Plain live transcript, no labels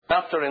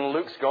Chapter in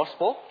Luke's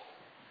Gospel.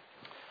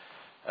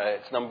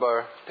 It's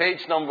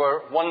page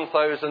number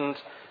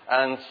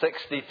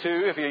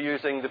 1062 if you're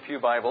using the Pew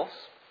Bibles.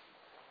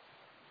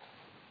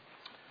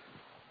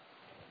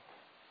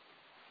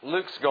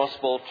 Luke's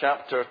Gospel,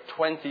 chapter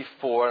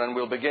 24, and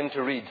we'll begin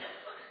to read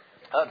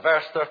at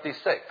verse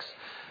 36.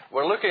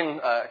 We're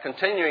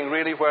continuing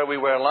really where we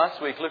were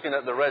last week, looking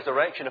at the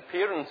resurrection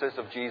appearances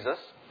of Jesus.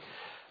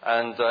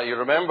 And you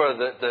remember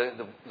that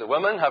the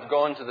women have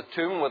gone to the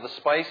tomb with the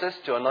spices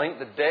to anoint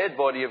the dead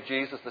body of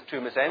Jesus. The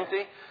tomb is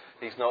empty.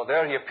 He's not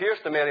there. He appears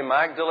to Mary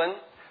Magdalene.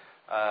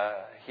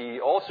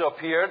 He also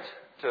appeared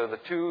to the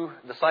two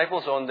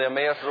disciples on the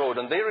Emmaus Road.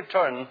 And they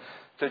return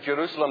to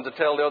Jerusalem to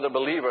tell the other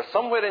believers.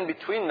 Somewhere in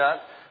between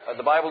that,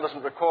 the Bible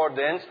doesn't record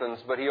the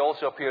instance, but he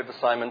also appeared to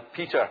Simon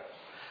Peter.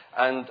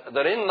 And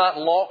they're in that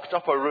locked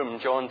upper room,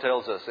 John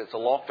tells us. It's a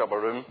locked upper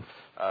room,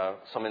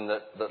 something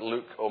that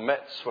Luke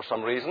omits for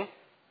some reason.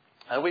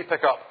 And we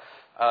pick up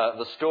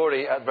the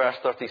story at verse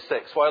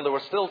 36. While they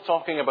were still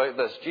talking about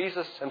this,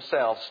 Jesus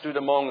himself stood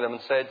among them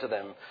and said to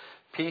them,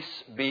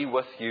 "Peace be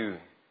with you."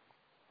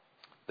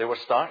 They were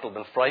startled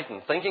and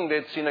frightened, thinking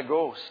they'd seen a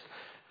ghost.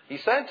 He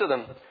said to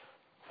them,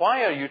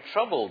 "Why are you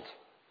troubled?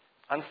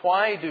 And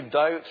why do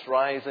doubts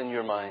rise in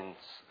your minds?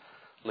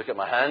 Look at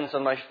my hands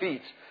and my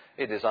feet.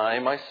 It is I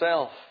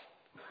myself.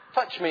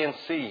 Touch me and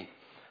see.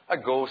 A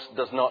ghost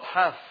does not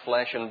have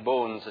flesh and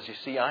bones as you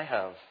see I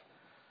have."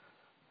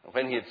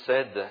 When he had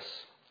said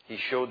this, he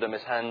showed them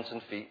his hands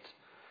and feet.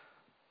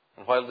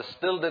 And while they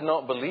still did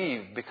not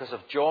believe, because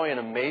of joy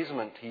and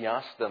amazement, he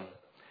asked them,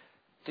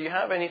 "Do you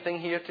have anything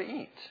here to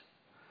eat?"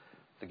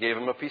 They gave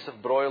him a piece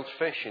of broiled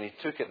fish, and he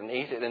took it and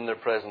ate it in their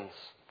presence.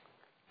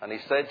 And he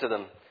said to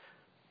them,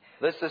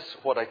 "This is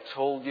what I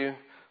told you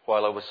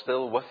while I was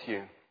still with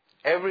you.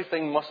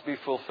 Everything must be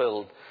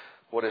fulfilled,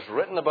 what is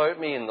written about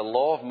me in the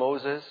law of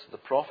Moses, the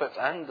prophets,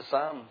 and the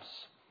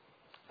Psalms."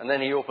 And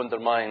then he opened their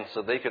minds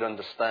so they could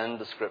understand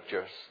the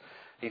Scriptures.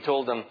 He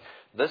told them,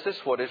 "This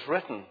is what is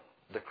written.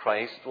 The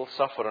Christ will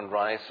suffer and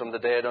rise from the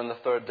dead on the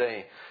third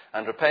day.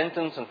 And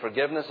repentance and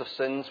forgiveness of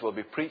sins will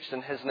be preached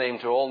in his name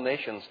to all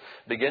nations,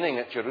 beginning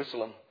at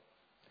Jerusalem.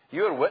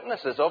 You are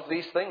witnesses of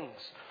these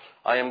things.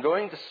 I am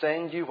going to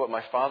send you what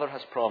my Father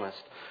has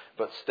promised,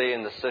 but stay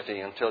in the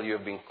city until you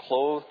have been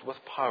clothed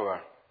with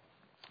power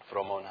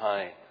from on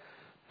high."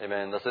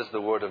 Amen. This is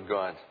the Word of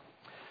God.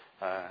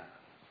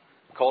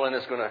 Colin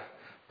is going to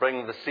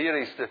bring the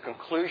series to a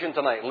conclusion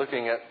tonight,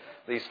 looking at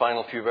these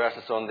final few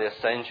verses on the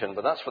Ascension.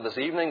 But that's for this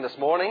evening, this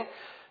morning.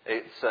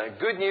 It's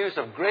good news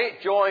of great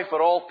joy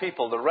for all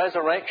people, the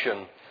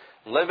resurrection,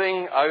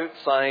 living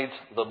outside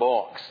the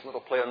box. A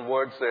little play on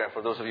words there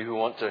for those of you who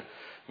want to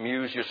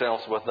amuse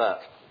yourselves with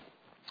that.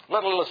 A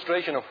little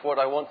illustration of what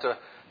I want to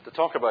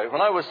talk about. When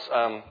I was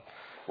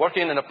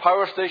working in a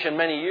power station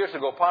many years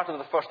ago, part of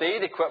the first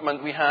aid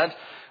equipment we had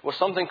was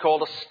something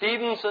called a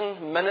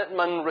Stevenson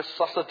Minuteman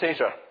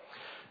resuscitator.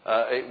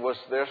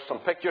 There's some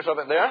pictures of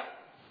it there.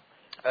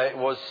 It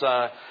was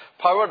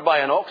powered by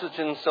an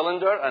oxygen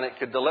cylinder, and it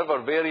could deliver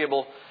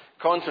variable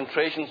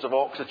concentrations of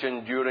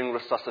oxygen during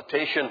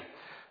resuscitation.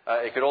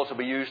 It could also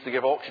be used to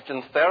give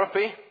oxygen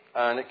therapy,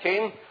 and it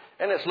came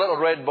in its little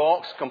red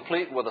box,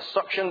 complete with a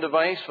suction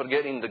device for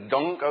getting the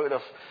gunk out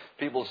of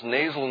people's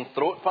nasal and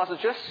throat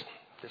passages.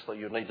 Just thought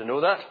you'd need to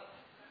know that.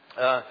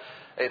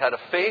 It had a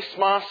face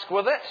mask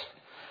with it.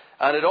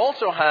 And it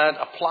also had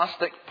a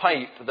plastic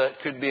pipe that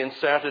could be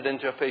inserted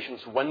into a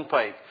patient's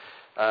windpipe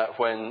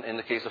when, in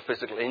the case of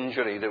physical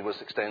injury, there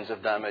was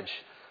extensive damage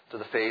to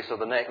the face or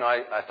the neck. Now,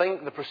 I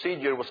think the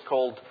procedure was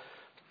called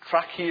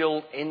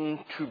tracheal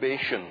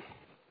intubation.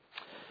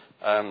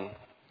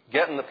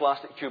 Getting the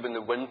plastic tube in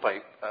the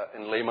windpipe,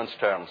 in layman's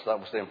terms,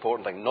 that was the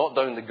important thing. Not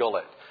down the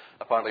gullet.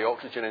 Apparently,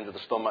 oxygen into the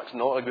stomach's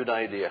not a good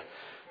idea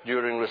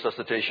during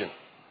resuscitation.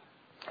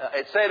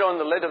 It said on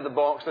the lid of the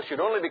box this should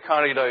only be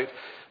carried out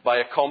by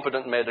a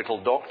competent medical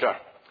doctor.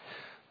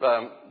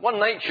 One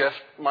night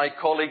shift, my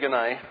colleague and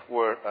I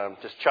were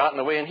just chatting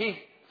away, and he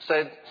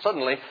said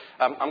suddenly,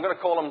 I'm going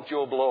to call him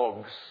Joe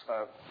Bloggs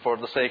for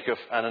the sake of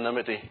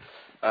anonymity.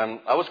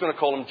 I was going to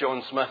call him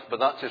John Smith, but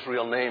that's his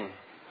real name.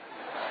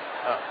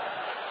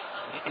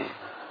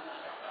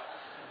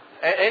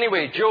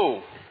 Anyway,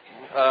 Joe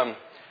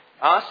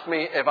asked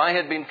me if I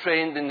had been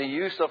trained in the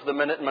use of the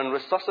Minuteman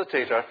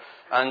resuscitator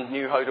and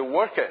knew how to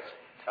work it.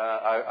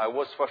 I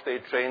was first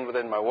aid trained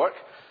within my work.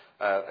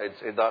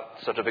 That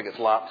certificate's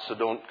lapsed, so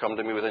don't come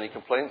to me with any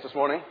complaints this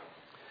morning.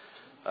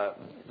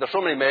 There's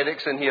so many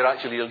medics in here,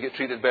 actually, you'll get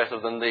treated better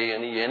than they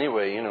and he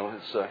anyway. You know,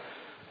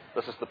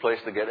 this is the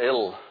place to get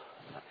ill.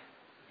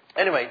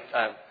 Anyway,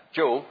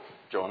 John,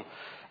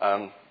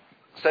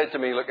 said to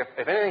me, "Look,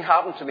 if anything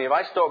happened to me, if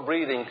I stopped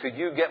breathing, could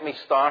you get me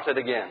started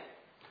again?"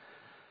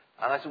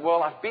 And I said,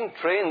 "Well, I've been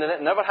trained in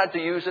it, never had to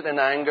use it in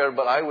anger,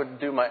 but I would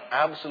do my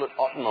absolute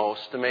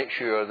utmost to make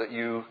sure that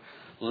you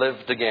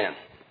lived again."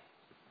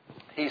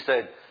 He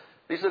said,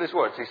 these are his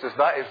words, he says,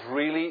 "That is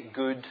really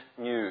good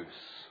news.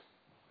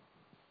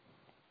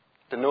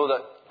 To know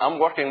that I'm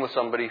working with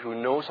somebody who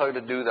knows how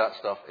to do that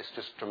stuff is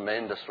just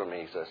tremendous for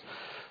me," he says.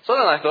 So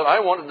then I thought I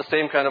wanted the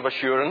same kind of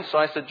assurance. So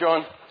I said,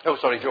 Joe.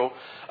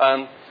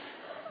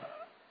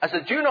 I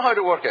said, do you know how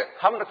to work it?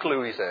 Haven't a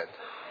clue, he said.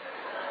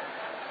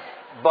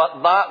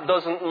 But that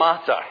doesn't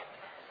matter,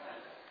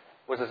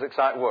 was his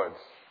exact words.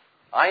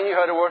 I knew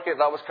how to work it.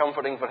 That was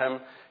comforting for him.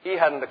 He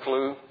hadn't a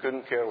clue,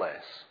 couldn't care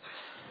less.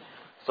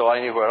 So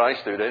I knew where I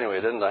stood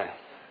anyway, didn't I?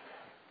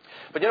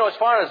 But as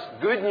far as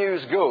good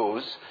news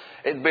goes,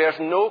 it bears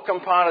no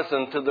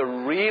comparison to the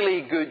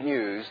really good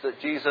news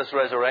that Jesus'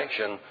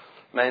 resurrection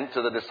meant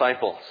to the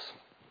disciples.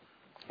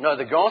 Now,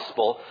 the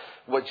gospel,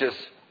 which is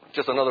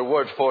just another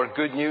word for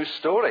good news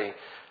story,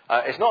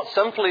 it's not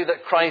simply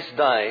that Christ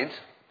died.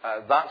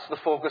 That's the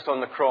focus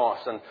on the cross.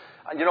 And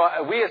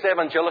we as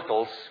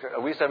evangelical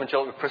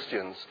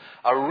Christians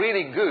are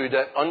really good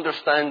at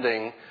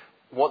understanding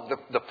what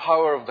the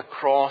power of the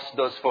cross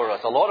does for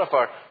us. A lot of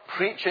our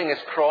preaching is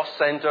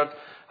cross-centered.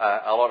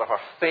 A lot of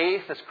our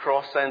faith is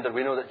cross-centered.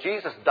 We know that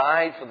Jesus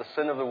died for the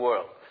sin of the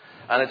world.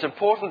 And it's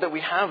important that we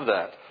have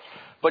that.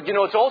 But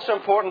it's also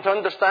important to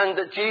understand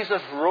that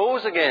Jesus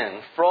rose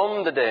again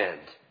from the dead.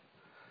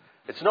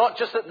 It's not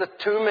just that the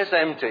tomb is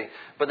empty,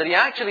 but that he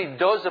actually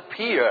does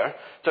appear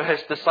to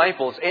his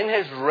disciples in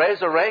his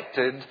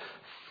resurrected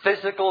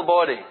physical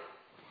body.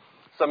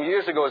 Some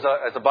years ago,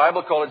 as a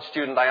Bible college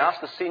student, I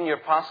asked the senior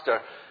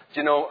pastor,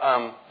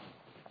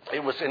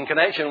 it was in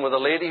connection with a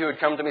lady who had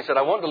come to me and said,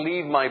 I want to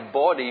leave my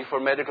body for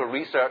medical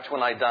research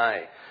when I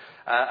die.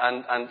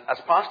 And as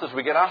pastors,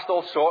 we get asked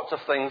all sorts of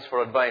things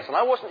for advice. And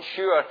I wasn't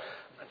sure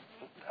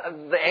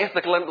the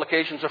ethical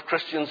implications of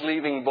Christians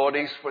leaving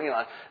bodies for,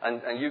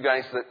 and you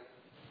guys that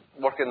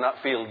work in that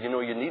field,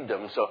 you need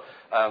them. So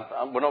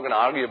we're not going to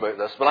argue about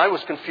this. But I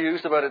was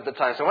confused about it at the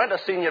time. So I went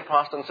to a senior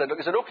pastor and said, look,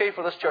 is it okay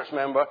for this church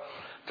member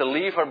to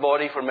leave her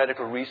body for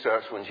medical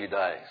research when she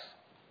dies?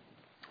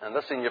 And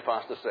this senior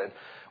pastor said,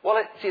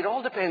 well, it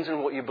all depends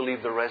on what you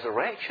believe the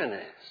resurrection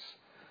is.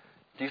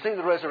 Do you think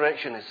the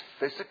resurrection is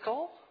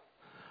physical?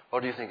 Or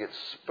do you think it's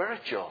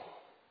spiritual?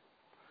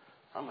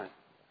 I went,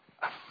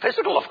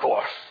 physical, of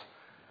course.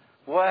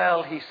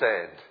 Well, he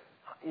said,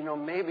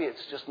 maybe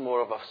it's just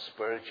more of a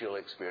spiritual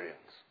experience.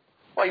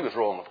 Well, he was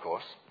wrong, of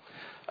course.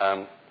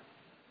 And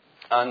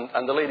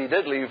the lady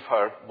did leave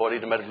her body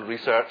to medical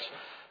research,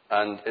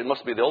 and it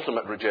must be the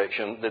ultimate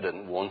rejection. They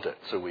didn't want it,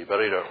 so we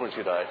buried her when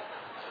she died.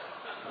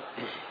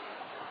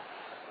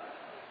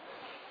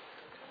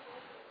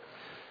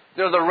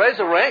 The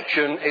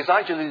resurrection is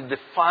actually the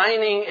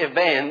defining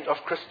event of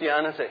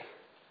Christianity.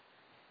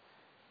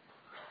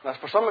 Now,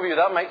 for some of you,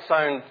 that might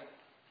sound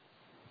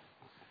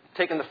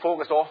taking the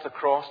focus off the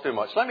cross too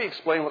much. Let me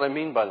explain what I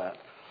mean by that.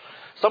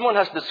 Someone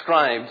has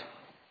described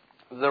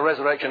the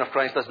resurrection of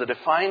Christ as the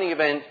defining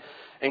event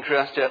in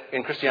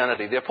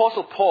Christianity. The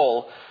Apostle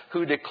Paul,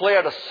 who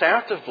declared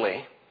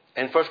assertively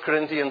in 1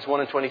 Corinthians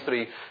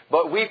 1:23,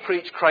 but we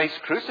preach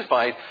Christ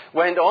crucified,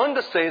 went on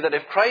to say that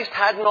if Christ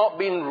had not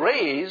been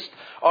raised,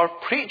 our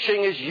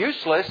preaching is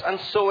useless and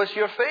so is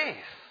your faith.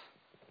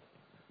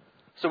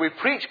 So we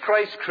preach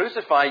Christ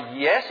crucified.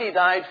 Yes, he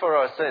died for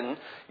our sin.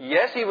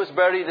 Yes, he was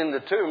buried in the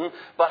tomb.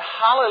 But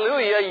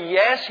hallelujah,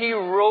 yes, he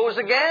rose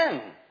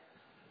again.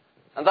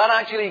 And that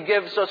actually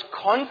gives us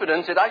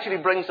confidence. It actually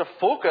brings a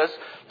focus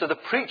to the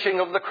preaching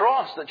of the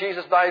cross, that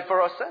Jesus died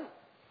for our sin.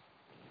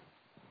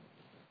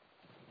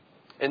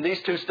 In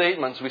these two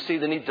statements, we see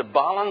the need to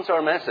balance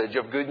our message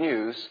of good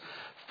news,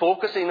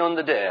 focusing on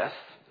the death,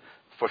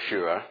 for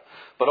sure,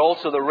 but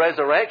also the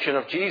resurrection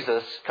of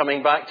Jesus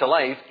coming back to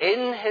life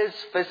in his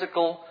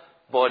physical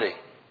body.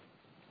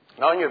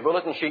 Now, on your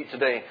bulletin sheet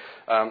today,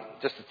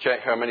 just to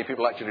check how many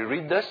people actually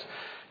read this,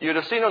 you'd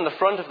have seen on the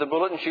front of the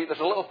bulletin sheet there's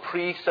a little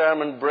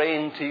pre-sermon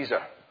brain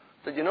teaser.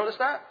 Did you notice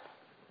that?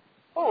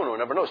 Oh, no,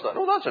 never noticed that.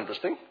 Oh, that's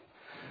interesting.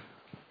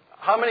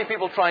 How many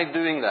people tried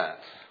doing that?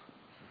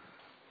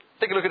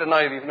 Take a look at it now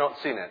if you've not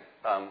seen it.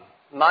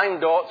 9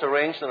 dots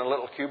arranged in a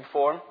little cube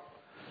form.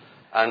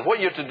 And what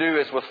you're to do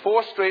is, with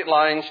 4 straight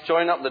lines,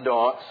 join up the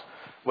dots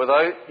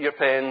without your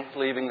pen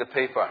leaving the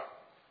paper.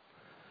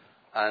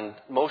 And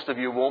most of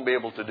you won't be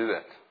able to do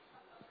it.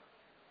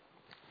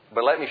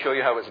 But let me show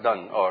you how it's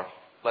done, or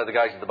let the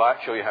guys at the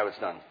back show you how it's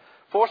done.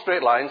 4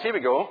 straight lines. Here we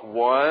go.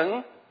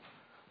 1,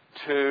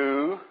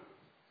 2,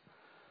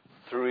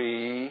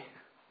 3,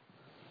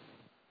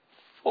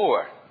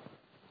 4.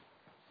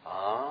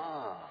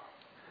 Ah.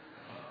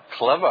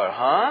 Clever,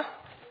 huh?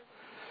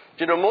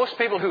 Do you know, most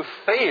people who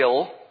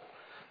fail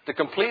to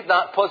complete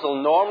that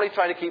puzzle normally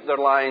try to keep their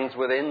lines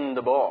within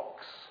the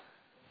box.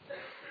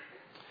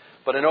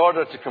 But in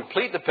order to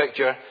complete the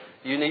picture,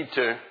 you need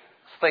to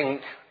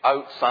think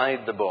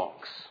outside the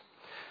box.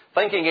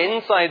 Thinking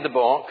inside the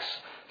box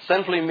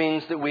simply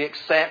means that we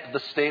accept the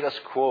status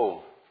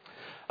quo.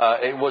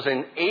 It was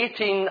in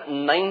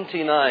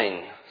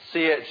 1899,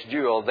 C.H.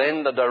 Jewell,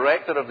 then the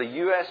director of the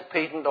U.S.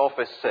 Patent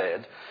Office,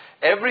 said,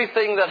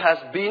 everything that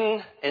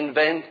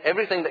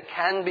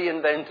can be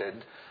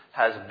invented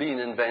has been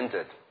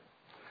invented.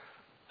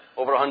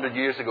 Over 100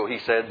 years ago, he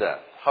said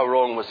that. How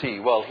wrong was he?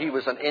 Well, he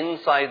was an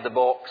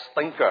inside-the-box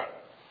thinker.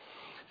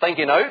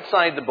 Thinking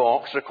outside the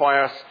box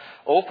requires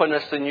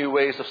openness to new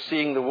ways of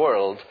seeing the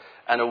world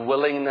and a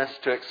willingness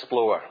to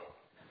explore.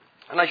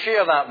 And I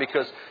share that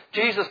because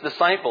Jesus'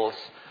 disciples,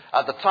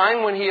 at the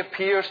time when he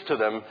appears to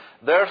them,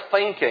 they're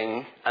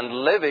thinking and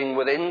living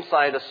within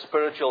inside a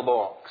spiritual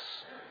box,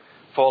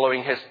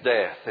 following his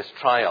death, his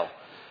trial,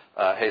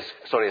 his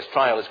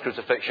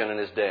crucifixion and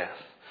his death.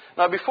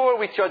 Now, before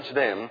we judge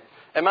them,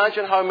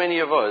 imagine how many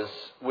of us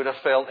would have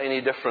felt any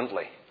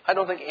differently. I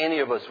don't think any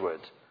of us would.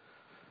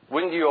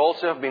 Wouldn't you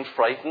also have been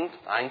frightened,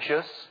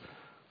 anxious,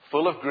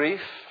 full of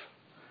grief,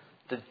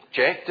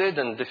 dejected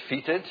and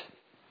defeated?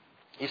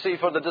 You see,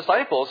 for the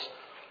disciples,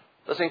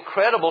 this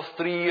incredible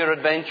 3-year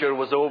adventure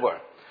was over.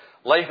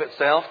 Life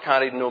itself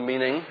carried no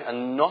meaning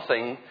and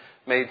nothing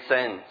made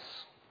sense.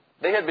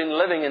 They had been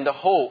living in the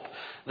hope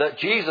that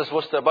Jesus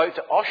was about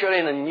to usher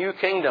in a new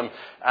kingdom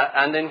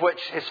and in which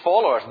his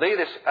followers, they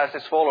as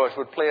his followers,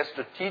 would play a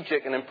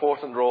strategic and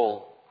important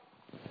role.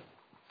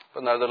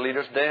 But now their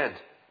leader's dead.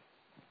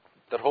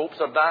 Their hopes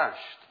are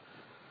dashed.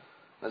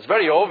 And it's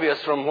very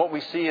obvious from what we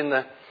see in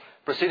the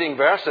preceding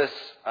verses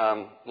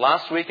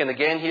last week and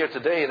again here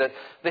today that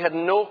they had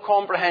no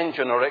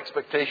comprehension or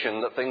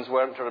expectation that things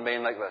weren't to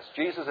remain like this.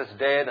 Jesus is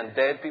dead and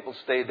dead people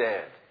stay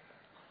dead.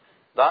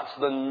 That's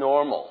the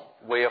normal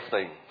way of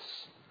things.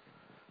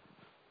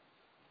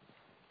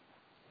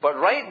 But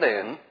right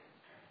then,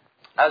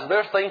 as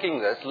they're thinking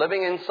this,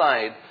 living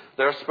inside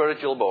their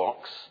spiritual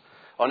box,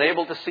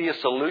 unable to see a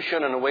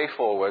solution and a way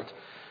forward,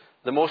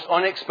 the most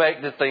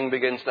unexpected thing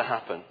begins to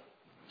happen.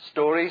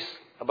 Stories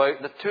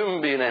about the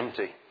tomb being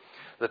empty.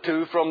 The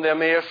two from the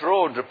Emmaus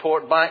Road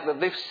report back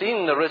that they've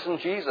seen the risen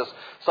Jesus.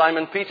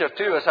 Simon Peter,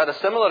 too, has had a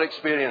similar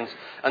experience.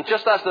 And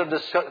just as they're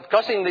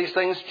discussing these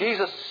things,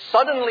 Jesus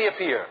suddenly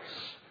appears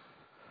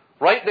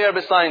right there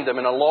beside them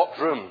in a locked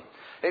room.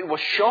 It was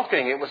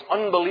shocking. It was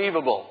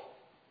unbelievable.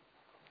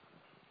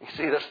 You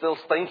see, they're still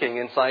thinking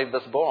inside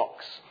this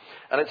box.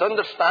 And it's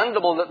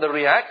understandable that they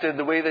reacted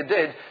the way they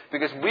did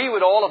because we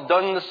would all have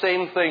done the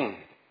same thing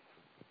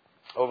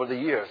over the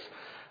years.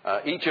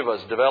 Each of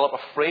us develop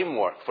a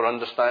framework for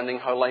understanding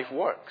how life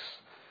works.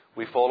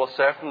 We follow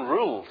certain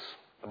rules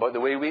about the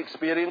way we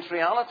experience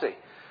reality.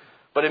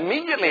 But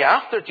immediately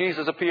after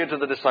Jesus appeared to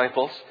the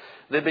disciples,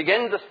 they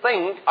begin to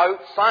think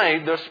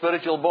outside their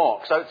spiritual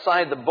box,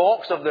 outside the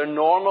box of their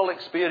normal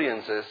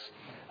experiences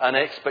and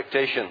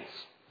expectations.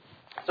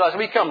 So as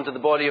we come to the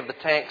body of the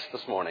text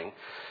this morning,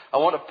 I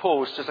want to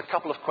pose just a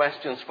couple of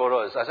questions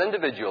for us as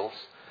individuals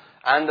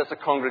and as a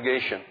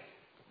congregation.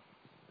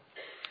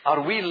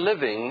 Are we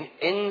living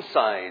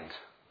inside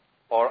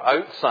or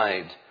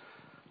outside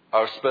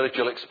our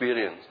spiritual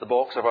experience, the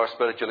box of our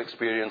spiritual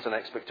experience and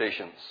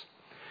expectations?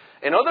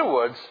 In other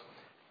words,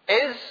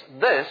 is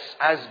this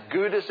as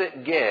good as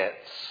it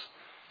gets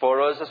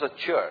for us as a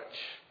church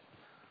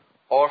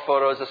or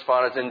for us as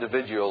far as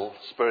individual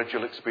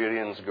spiritual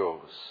experience goes?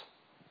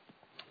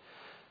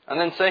 And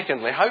then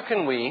secondly, how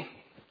can we,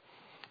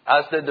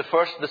 as did the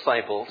first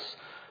disciples,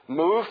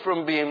 move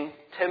from being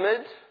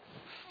timid,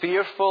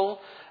 fearful,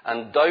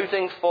 and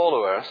doubting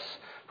followers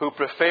who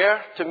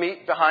prefer to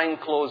meet behind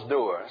closed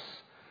doors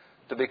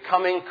to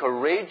becoming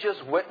courageous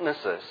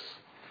witnesses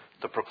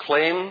to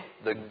proclaim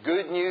the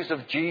good news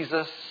of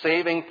Jesus'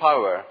 saving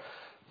power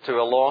to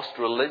a lost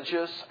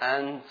religious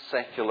and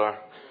secular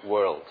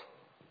world?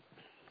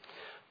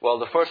 Well,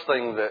 the first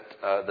thing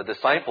that the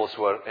disciples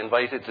were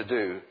invited to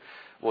do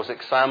was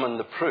examine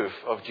the proof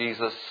of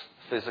Jesus'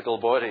 physical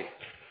body.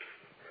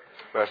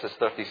 Verses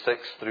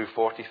 36 through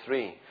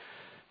 43.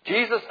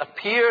 Jesus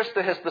appears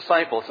to his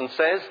disciples and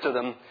says to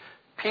them,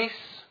 "Peace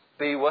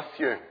be with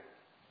you."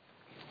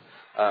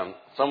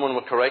 Someone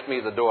would correct me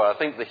at the door. I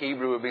think the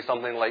Hebrew would be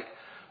something like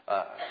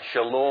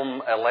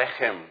Shalom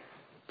Alechem.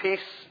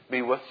 Peace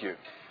be with you.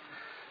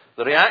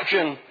 The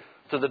reaction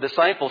to the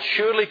disciples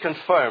surely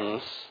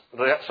confirms,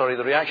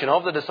 the reaction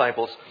of the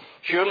disciples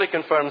surely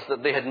confirms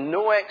that they had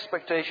no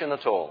expectation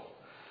at all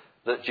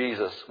that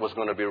Jesus was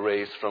going to be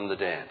raised from the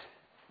dead.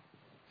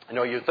 You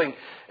know, you'd think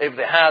if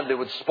they had, they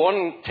would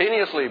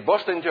spontaneously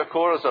burst into a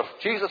chorus of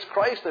 "Jesus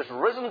Christ is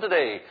risen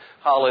today,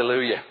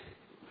 hallelujah."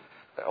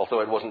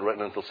 Although it wasn't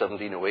written until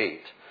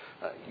 1708.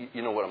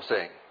 You know what I'm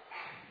saying.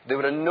 They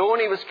would have known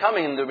he was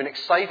coming and they would have been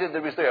excited that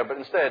he was there. But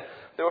instead,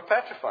 they were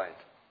petrified.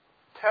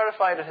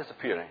 Terrified at his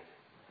appearing.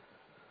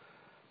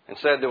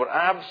 Instead, they were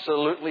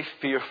absolutely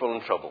fearful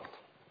and troubled.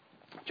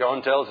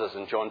 John tells us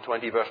in John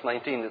 20 verse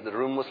 19 that the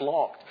room was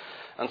locked.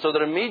 And so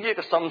their immediate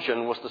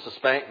assumption was to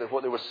suspect that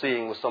what they were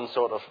seeing was some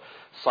sort of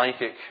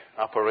psychic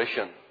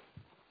apparition.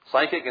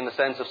 Psychic in the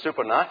sense of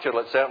supernatural,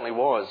 it certainly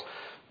was.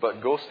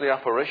 But ghostly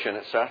apparition,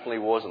 it certainly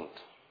wasn't.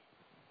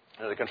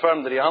 And to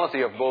confirm the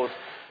reality of both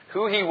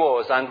who he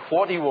was and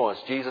what he was,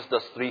 Jesus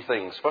does three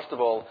things. First of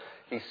all,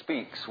 he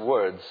speaks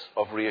words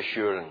of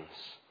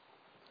reassurance.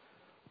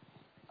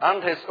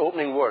 And his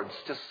opening words,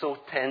 just so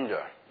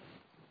tender,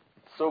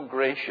 so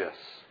gracious.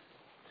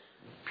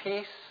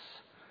 Peace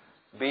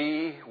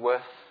be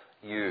with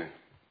you.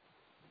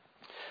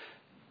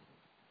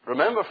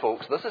 Remember,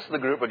 folks, this is the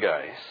group of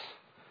guys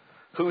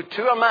who,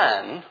 to a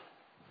man,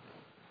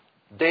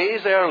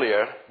 days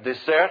earlier,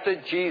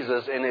 deserted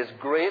Jesus in his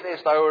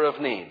greatest hour of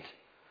need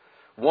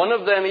One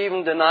of them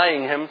even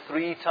denying him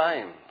 3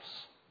 times.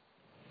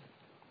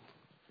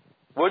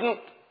 Wouldn't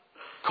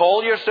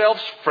call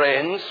yourselves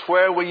friends,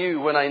 where were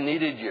you when I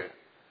needed you?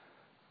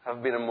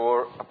 Have been a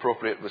more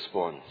appropriate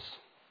response.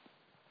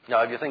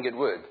 Now, if you think it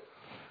would,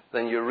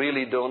 then you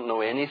really don't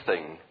know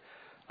anything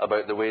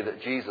about the way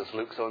that Jesus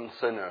looks on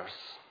sinners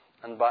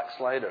and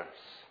backsliders.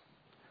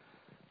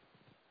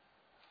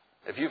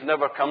 If you've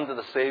never come to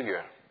the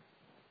Savior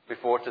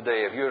before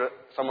today, if you're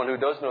someone who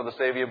does know the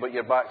Savior but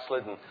you're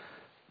backslidden,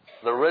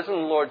 the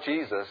risen Lord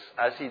Jesus,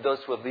 as he does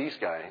with these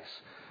guys,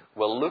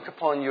 will look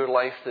upon your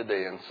life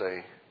today and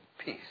say,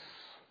 peace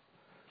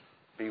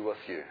be with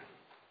you.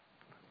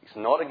 He's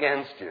not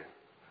against you.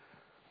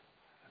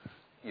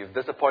 You've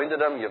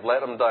disappointed him, you've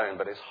let him down,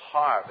 but his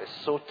heart is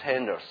so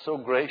tender, so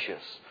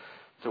gracious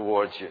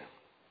towards you.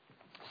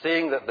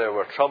 Seeing that they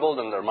were troubled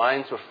and their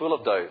minds were full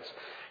of doubts,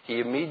 he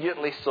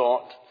immediately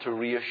sought to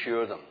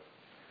reassure them.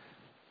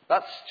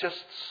 That's just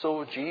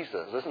so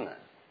Jesus, isn't it?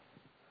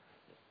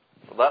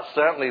 Well, that's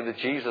certainly the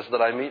Jesus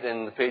that I meet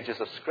in the pages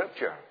of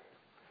Scripture.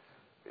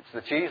 It's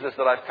the Jesus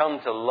that I've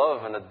come to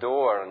love and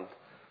adore and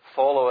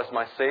follow as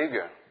my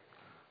Savior.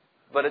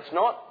 But it's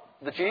not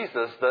the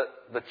Jesus that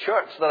the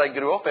church that I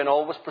grew up in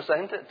always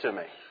presented to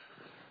me.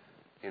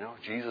 You know,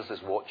 Jesus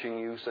is watching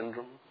you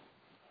syndrome.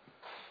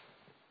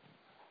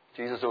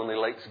 Jesus only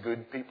likes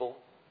good people.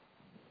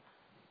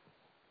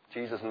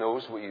 Jesus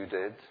knows what you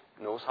did,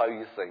 knows how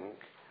you think,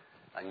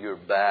 and you're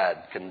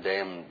bad,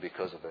 condemned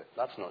because of it.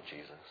 That's not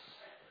Jesus.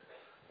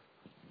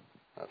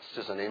 That's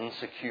just an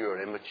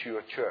insecure,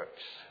 immature church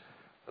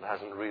that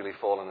hasn't really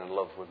fallen in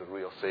love with the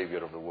real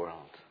Savior of the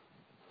world.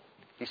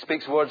 He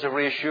speaks words of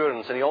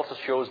reassurance, and he also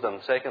shows them,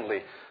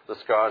 secondly, the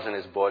scars in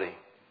his body.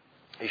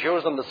 He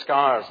shows them the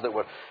scars that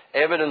were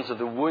evidence of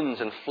the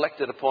wounds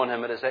inflicted upon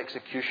him at his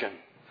execution.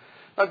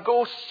 Now,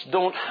 ghosts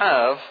don't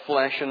have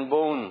flesh and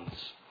bones.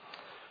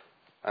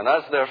 And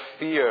as their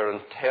fear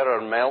and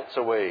terror melts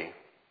away,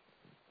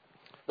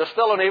 they're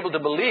still unable to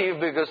believe,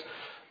 because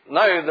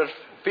now their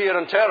fear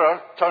and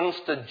terror turns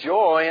to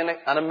joy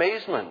and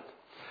amazement.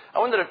 I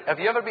wonder, have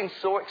you ever been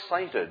so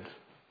excited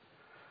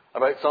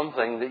about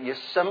something that you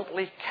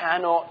simply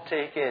cannot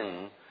take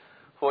in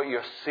what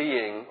you're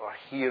seeing or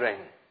hearing?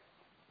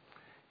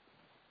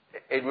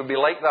 It would be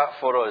like that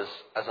for us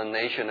as a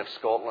nation if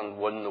Scotland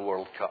won the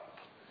World Cup.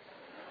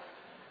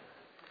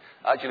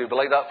 Actually, it would be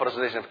like that for us as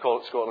a nation if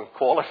Scotland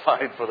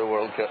qualified for the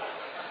World Cup.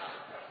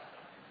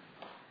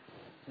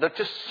 They're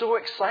just so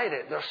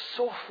excited. They're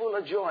so full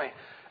of joy.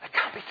 It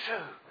can't be true.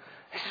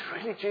 Is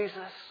it really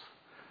Jesus?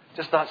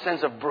 Just that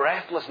sense of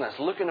breathlessness,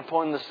 looking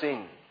upon the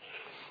scene.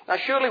 Now,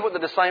 surely what the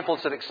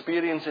disciples are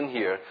experiencing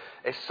here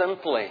is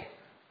simply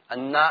a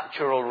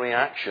natural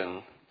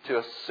reaction to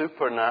a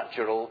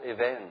supernatural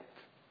event.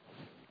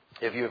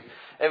 If you've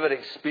ever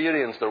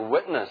experienced or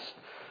witnessed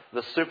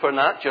the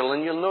supernatural,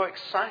 then you'll know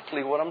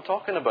exactly what I'm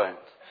talking about.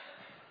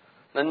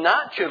 Now,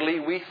 naturally,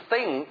 we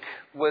think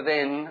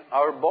within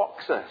our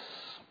boxes.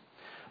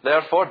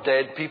 Therefore,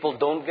 dead people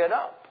don't get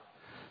up.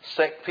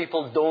 Sick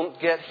people don't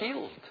get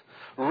healed.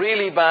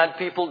 Really bad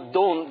people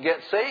don't get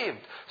saved.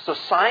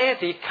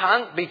 Society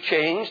can't be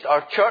changed.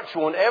 Our church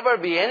won't ever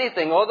be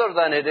anything other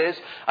than it is.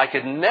 I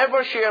could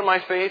never share my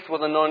faith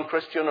with a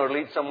non-Christian or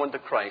lead someone to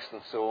Christ,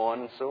 and so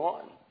on and so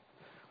on.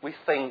 We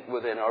think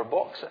within our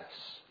boxes.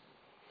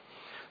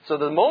 So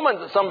the moment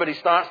that somebody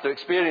starts to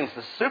experience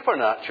the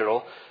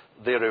supernatural,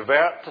 they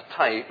revert to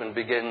type and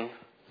begin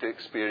to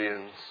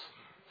experience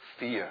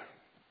fear.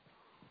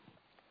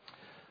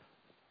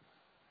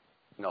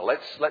 Now,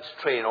 let's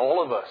train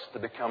all of us to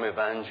become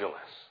evangelists.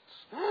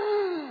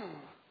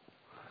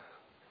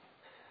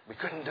 We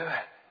couldn't do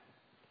it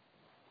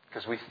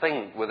because we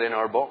think within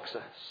our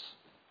boxes.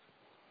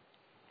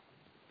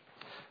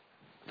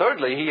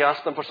 Thirdly, he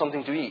asked them for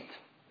something to eat.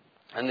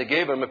 And they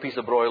gave him a piece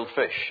of broiled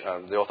fish.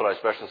 The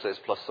Authorized Version says,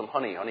 plus some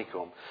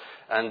honeycomb.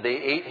 And he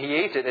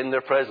ate it in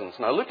their presence.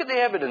 Now look at the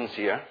evidence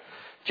here.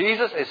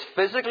 Jesus is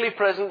physically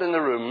present in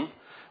the room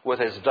with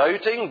his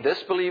doubting,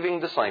 disbelieving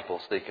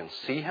disciples. They can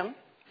see him.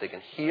 They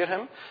can hear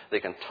him. They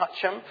can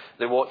touch him.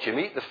 They watch him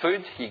eat the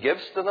food he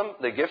gives to them.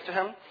 They give to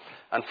him.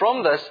 And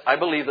from this, I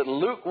believe that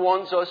Luke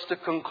wants us to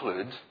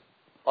conclude,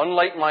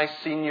 unlike my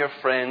senior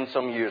friend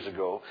some years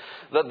ago,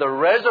 that the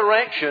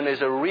resurrection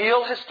is a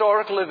real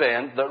historical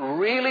event that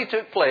really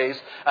took place,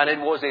 and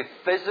it was a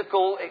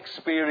physical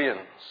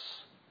experience.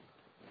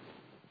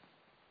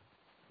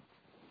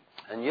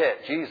 And yet,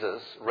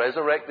 Jesus'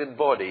 resurrected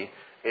body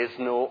is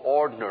no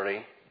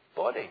ordinary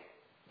body.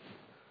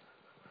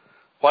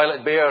 While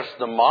it bears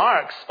the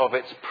marks of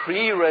its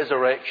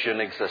pre-resurrection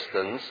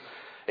existence,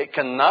 it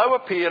can now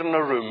appear in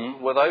a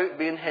room without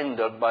being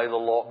hindered by the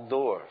locked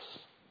doors.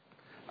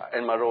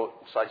 In my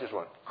notes, I just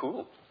went,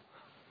 cool.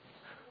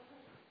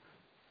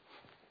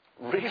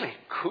 Really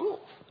cool.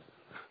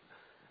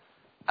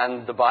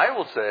 And the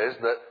Bible says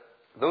that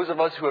those of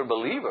us who are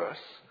believers,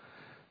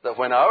 that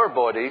when our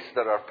bodies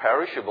that are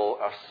perishable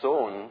are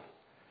sown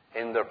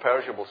in their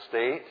perishable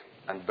state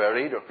and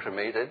buried or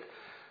cremated,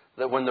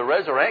 that when the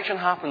resurrection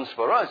happens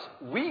for us,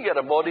 we get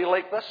a body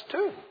like this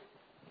too.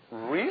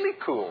 Really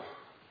cool.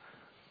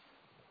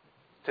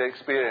 to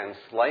experience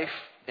life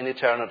in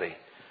eternity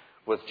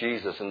with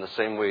Jesus in the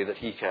same way that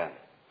he can.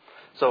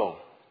 So,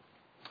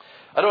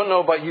 I don't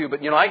know about you,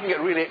 but I can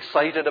get really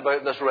excited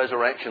about this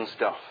resurrection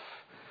stuff.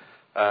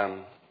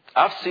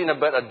 I've seen a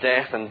bit of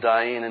death and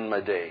dying in my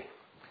day,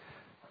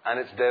 and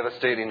its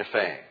devastating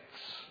effects.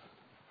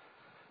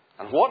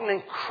 And what an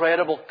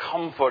incredible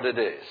comfort it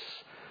is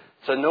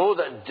to know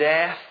that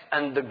death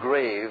and the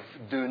grave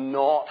do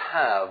not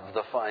have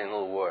the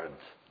final word.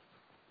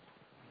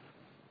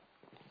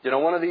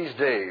 One of these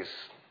days,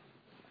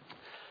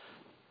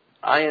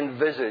 I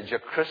envisage a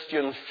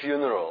Christian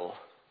funeral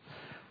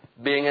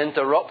being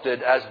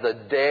interrupted as the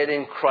dead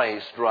in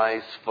Christ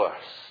rise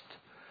first.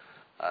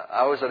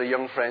 I was at a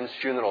young friend's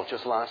funeral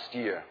just last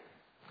year.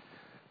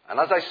 And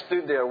as I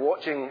stood there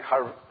watching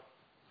her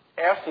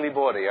earthly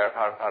body,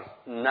 our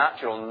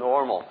natural,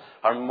 normal,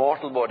 our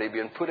mortal body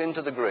being put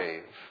into the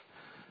grave,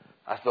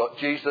 I thought,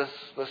 Jesus,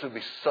 this would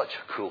be such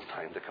a cool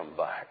time to come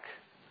back.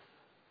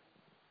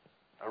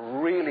 A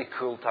really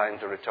cool time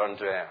to return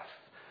to earth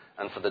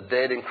and for the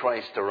dead in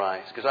Christ to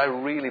rise. Because I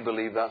really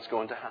believe that's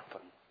going to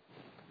happen.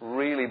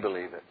 Really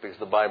believe it, because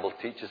the Bible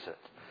teaches it.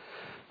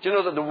 Do you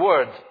know that the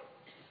word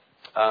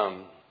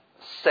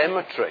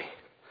cemetery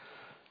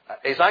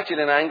is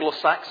actually an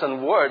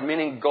Anglo-Saxon word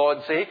meaning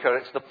God's acre?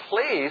 It's the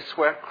place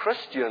where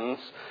Christians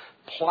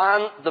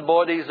plant the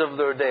bodies of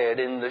their dead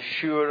in the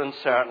sure and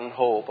certain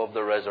hope of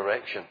the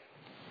resurrection.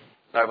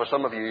 Now, for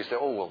some of you say,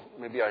 oh, well,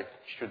 maybe I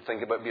should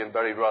think about being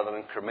buried rather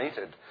than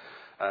cremated.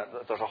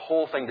 There's a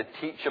whole thing to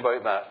teach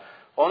about that.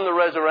 On the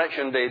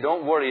resurrection day,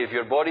 don't worry. If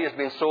your body has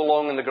been so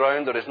long in the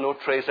ground there is no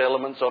trace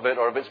elements of it,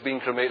 or if it's been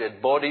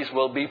cremated, bodies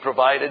will be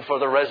provided for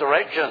the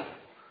resurrection.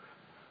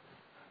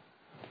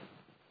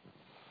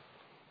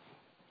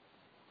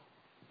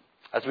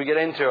 As we get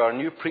into our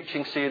new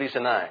preaching series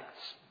in Acts,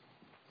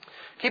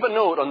 keep a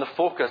note on the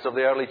focus of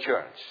the early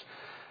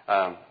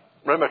church.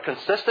 Remember,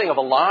 consisting of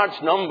a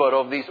large number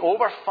of these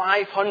over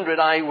 500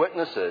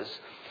 eyewitnesses,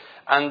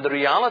 and the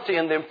reality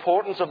and the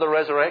importance of the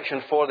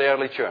resurrection for the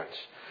early church.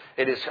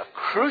 It is a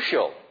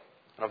crucial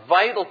and a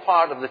vital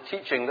part of the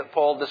teaching that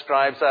Paul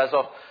describes as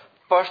of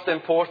first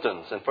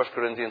importance in 1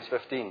 Corinthians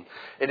 15.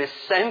 It is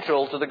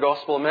central to the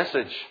gospel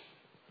message.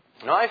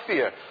 Now, I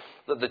fear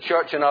that the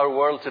church in our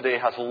world today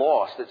has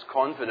lost its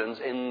confidence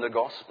in the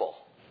gospel.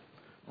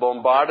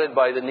 Bombarded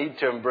by the need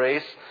to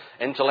embrace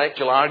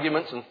intellectual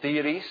arguments and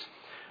theories,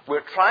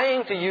 we're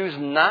trying to use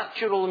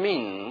natural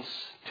means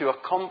to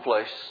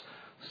accomplish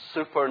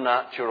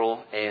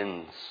supernatural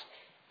ends.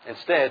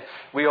 Instead,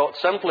 we ought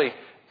simply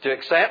to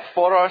accept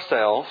for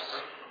ourselves,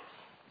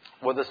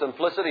 with the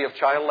simplicity of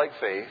childlike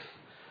faith,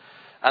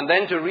 and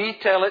then to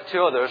retell it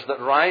to others that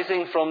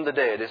rising from the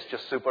dead is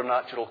just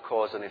supernatural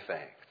cause and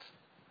effect.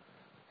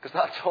 Because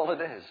that's all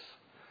it is.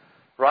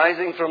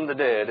 Rising from the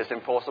dead is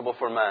impossible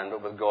for man,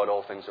 but with God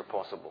all things are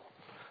possible.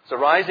 So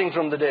rising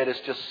from the dead is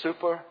just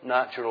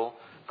supernatural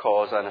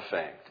cause and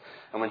effect.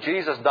 And when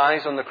Jesus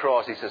dies on the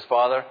cross, he says,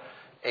 Father,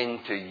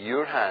 into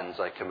your hands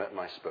I commit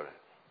my spirit.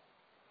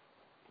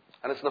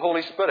 And it's the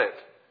Holy Spirit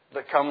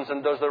that comes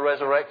and does the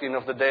resurrecting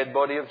of the dead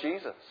body of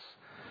Jesus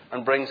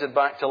and brings it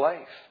back to life.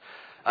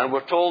 And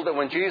we're told that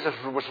when Jesus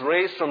was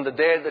raised from the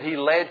dead, that he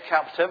led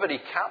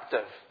captivity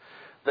captive,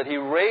 that he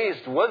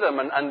raised with him,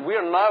 and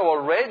we're now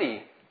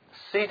already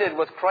seated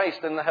with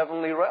Christ in the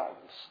heavenly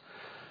realms.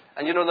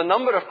 And the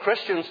number of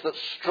Christians that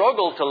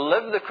struggle to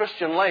live the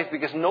Christian life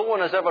because no one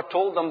has ever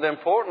told them the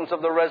importance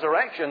of the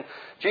resurrection.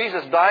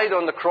 Jesus died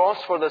on the cross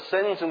for the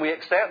sins, and we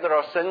accept that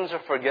our sins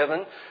are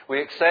forgiven.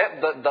 We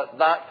accept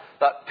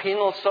that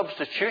penal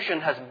substitution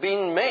has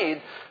been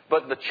made.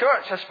 But the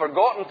church has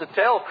forgotten to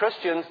tell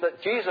Christians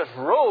that Jesus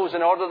rose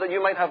in order that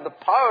you might have the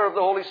power of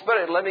the Holy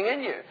Spirit living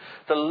in you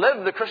to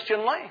live the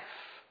Christian life.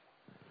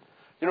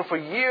 For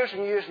years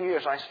and years and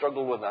years I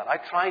struggled with that. I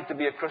tried to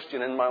be a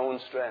Christian in my own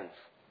strength.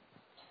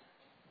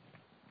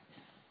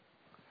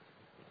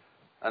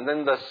 And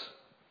then this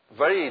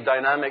very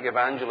dynamic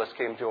evangelist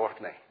came to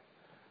Orkney.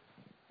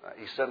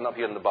 He's sitting up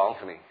here in the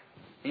balcony.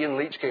 Ian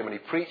Leach came and he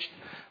preached.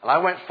 And I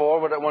went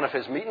forward at one of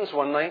his meetings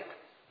one night.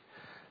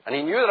 And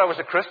he knew that I was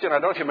a Christian. I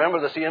don't know if you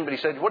remember this, Ian, but he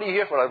said, what are you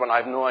here for? I went, I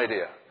have no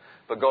idea.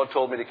 But God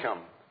told me to come.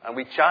 And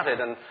we chatted,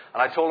 and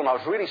I told him I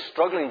was really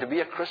struggling to be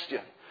a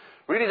Christian.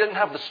 Really didn't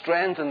have the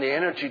strength and the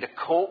energy to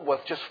cope with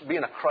just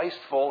being a Christ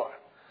follower.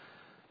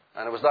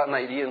 And it was that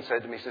night Ian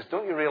said to me, he says,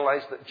 don't you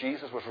realize that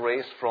Jesus was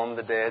raised from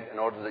the dead in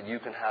order that you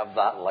can have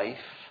that life?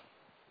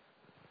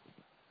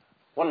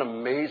 What an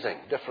amazing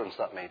difference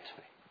that made to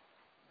me.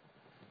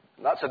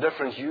 And that's a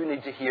difference you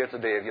need to hear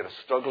today if you're a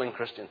struggling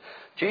Christian.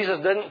 Jesus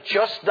didn't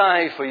just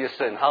die for your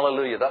sin.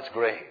 Hallelujah, that's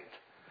great.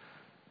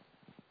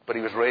 But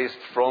he was raised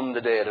from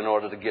the dead in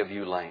order to give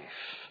you life.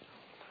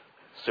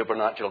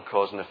 Supernatural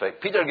cause and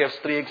effect. Peter gives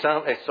two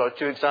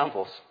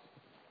examples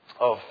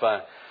of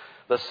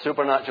the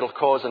supernatural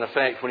cause and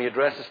effect when he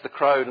addresses the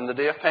crowd on the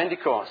day of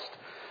Pentecost.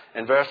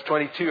 In verse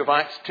 22 of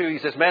Acts 2, he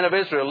says, Men of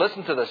Israel,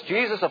 listen to this.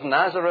 Jesus of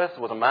Nazareth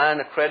was a man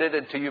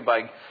accredited to you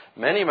by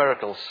many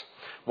miracles,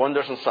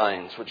 wonders and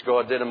signs, which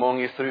God did among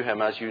you through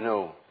him, as you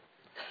know.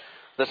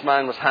 This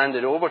man was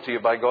handed over to you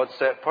by God's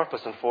set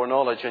purpose and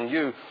foreknowledge, and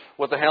you,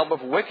 with the help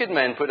of wicked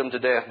men, put him to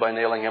death by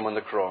nailing him on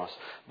the cross.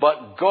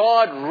 But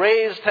God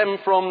raised him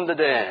from the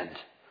dead,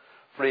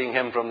 freeing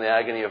him from the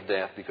agony of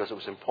death, because it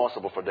was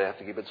impossible for death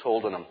to keep its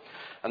hold on him.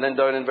 And then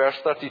down in verse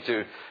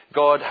 32,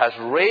 God has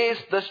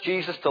raised this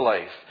Jesus to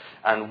life,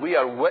 and we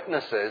are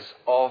witnesses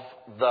of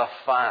the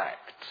fact.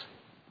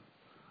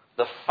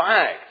 The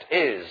fact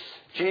is,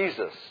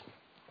 Jesus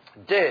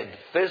did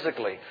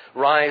physically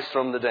rise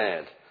from the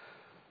dead.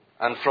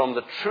 And from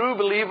the true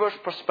believer's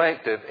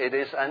perspective, it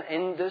is an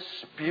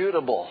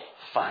indisputable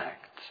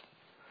fact.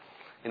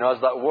 You know, as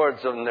that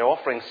words in the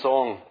offering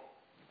song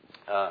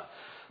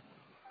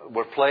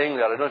were playing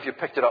there, I don't know if you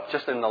picked it up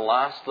just in the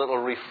last little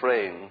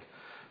refrain.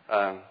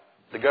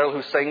 The girl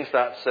who sings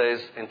that says,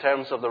 in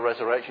terms of the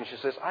resurrection, she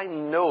says, I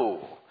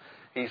know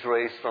he's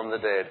raised from the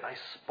dead. I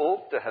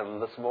spoke to him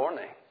this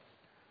morning.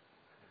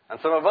 And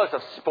some of us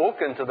have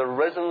spoken to the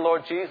risen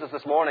Lord Jesus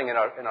this morning in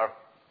our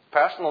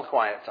personal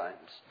quiet times,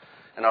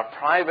 in our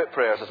private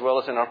prayers, as well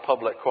as in our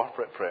public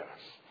corporate prayers.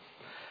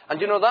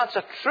 And you know, that's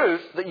a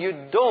truth that you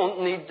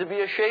don't need to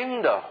be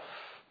ashamed of.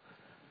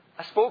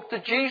 I spoke to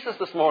Jesus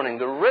this morning,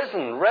 the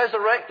risen,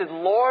 resurrected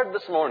Lord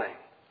this morning.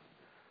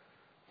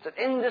 It's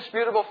an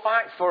indisputable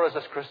fact for us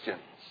as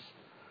Christians.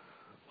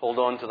 Hold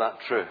on to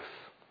that truth.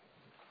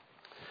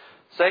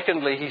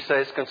 Secondly, he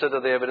says, consider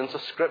the evidence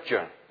of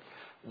Scripture.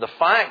 The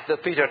fact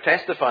that Peter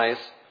testifies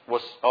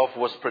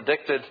was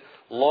predicted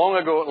long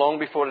ago, long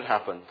before it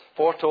happened,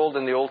 foretold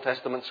in the Old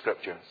Testament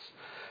Scriptures.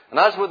 And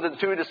as with the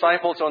two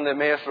disciples on the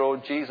Emmaus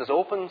Road, Jesus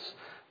opens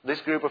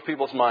this group of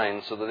people's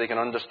minds so that they can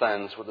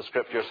understand what the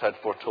Scriptures had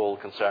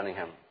foretold concerning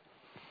him.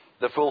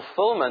 The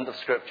fulfillment of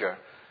Scripture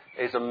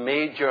is a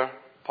major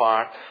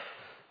part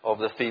of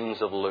the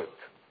themes of Luke.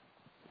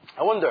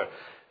 I wonder,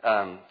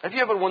 have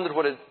you ever wondered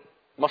what it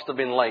must have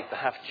been like to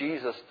have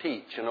Jesus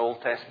teach an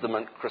Old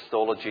Testament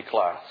Christology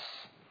class?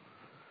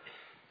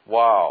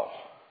 Wow.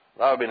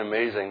 That would have been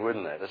amazing,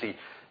 wouldn't it? As he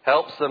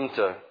helps them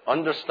to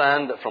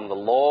understand that from the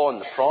law and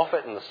the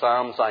prophet and the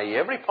Psalms, i.e.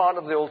 every part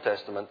of the Old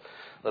Testament,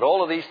 that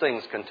all of these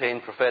things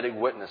contain prophetic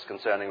witness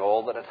concerning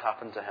all that had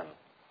happened to him.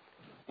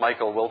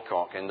 Michael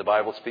Wilcock in The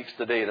Bible Speaks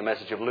Today, the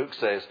message of Luke,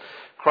 says,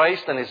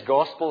 Christ and his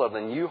gospel are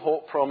the new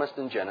hope promised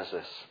in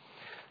Genesis,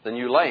 the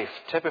new life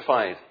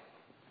typified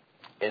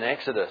in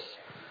Exodus,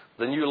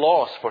 the new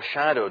loss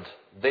foreshadowed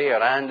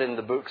there and in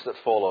the books that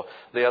follow.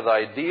 They are the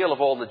ideal of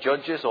all the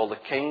judges, all the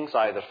kings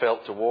either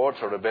felt towards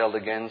or rebelled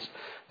against.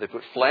 They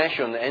put flesh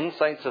on the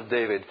insides of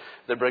David.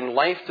 They bring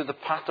life to the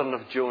pattern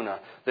of Jonah.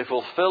 They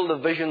fulfill the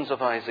visions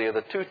of Isaiah.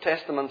 The two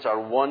testaments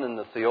are one, and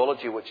the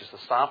theology, which is the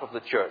sap of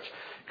the church,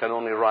 can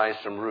only rise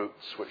from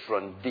roots which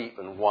run deep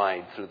and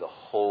wide through the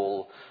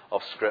whole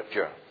of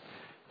Scripture.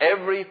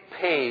 Every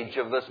page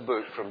of this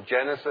book, from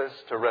Genesis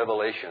to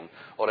Revelation,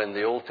 or in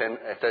the Old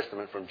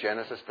Testament from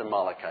Genesis to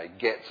Malachi,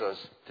 gets us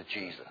to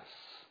Jesus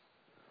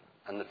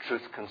and the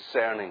truth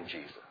concerning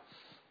Jesus.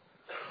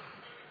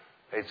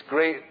 It's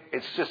great.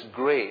 It's just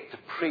great to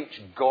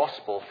preach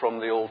gospel from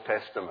the Old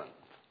Testament,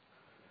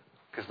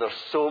 because there's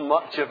so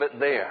much of it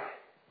there.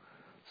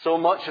 So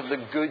much of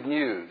the good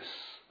news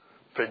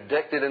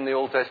predicted in the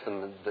Old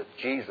Testament that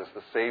Jesus,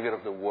 the Savior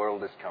of the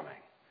world, is coming.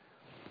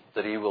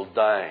 That he will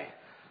die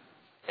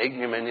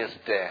ignominious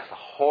death, a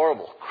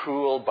horrible,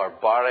 cruel,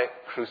 barbaric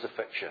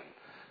crucifixion,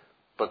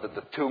 but that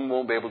the tomb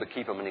won't be able to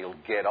keep him and he'll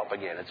get up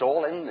again. It's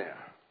all in there,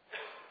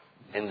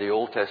 in the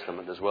Old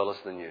Testament as well as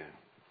the New.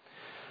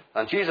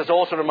 And Jesus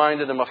also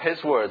reminded them of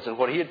his words and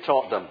what he had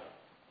taught them.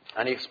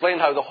 And he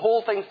explained how the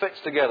whole thing fits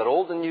together,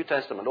 Old and New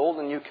Testament, Old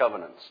and New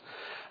Covenants.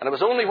 And it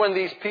was only when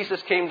these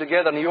pieces came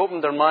together and he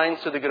opened their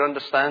minds so they could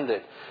understand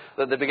it,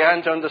 that they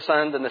began to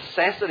understand the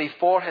necessity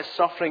for his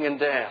suffering and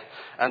death,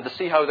 and to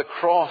see how the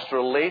cross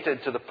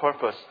related to the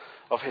purpose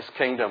of his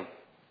kingdom.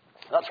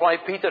 That's why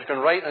Peter can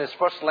write in his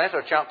first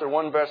letter, chapter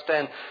 1, verse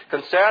 10,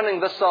 concerning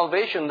this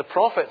salvation, the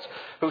prophets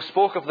who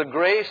spoke of the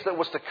grace that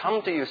was to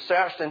come to you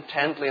searched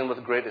intently and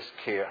with greatest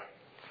care,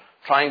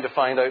 trying to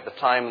find out the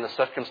time and the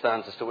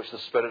circumstances to which the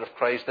Spirit of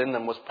Christ in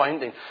them was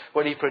pointing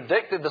when he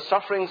predicted the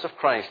sufferings of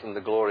Christ and the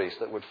glories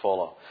that would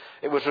follow.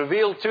 It was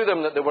revealed to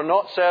them that they were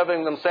not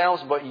serving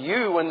themselves but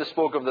you when they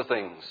spoke of the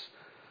things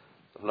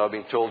that have now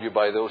been told you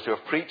by those who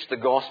have preached the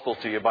gospel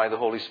to you by the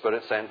Holy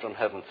Spirit sent from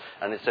heaven.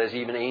 And it says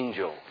even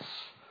angels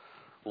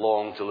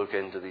long to look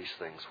into these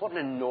things. What an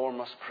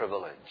enormous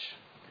privilege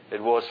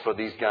it was for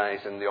these guys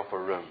in the upper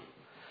room,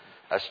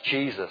 as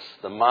Jesus,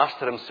 the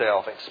Master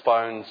himself,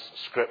 expounds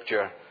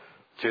Scripture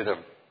to them.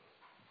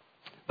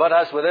 But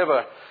as with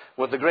ever,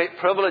 with the great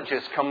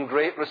privileges come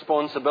great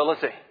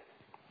responsibility.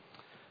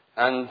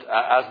 And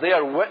as they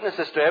are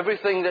witnesses to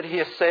everything that he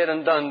has said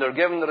and done, they're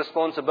given the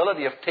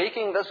responsibility of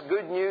taking this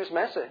good news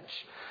message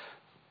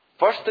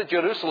first to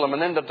Jerusalem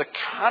and then to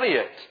carry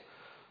it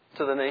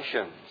to the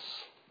nations.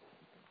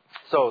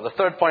 So the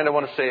third point I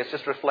want to say is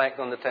just reflect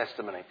on the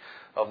testimony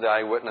of the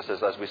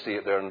eyewitnesses as we see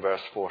it there in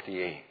verse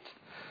 48.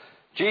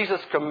 Jesus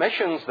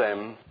commissions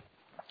them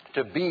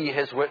to be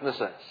his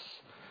witnesses.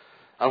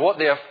 And what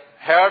they have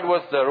heard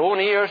with their own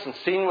ears and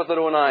seen with their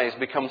own eyes,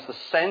 becomes the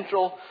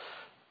central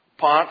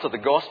part of the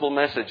gospel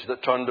message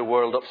that turned the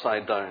world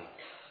upside down.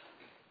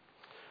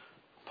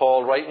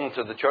 Paul, writing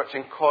to the church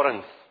in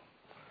Corinth,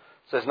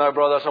 says, "Now,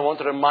 brothers, I want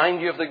to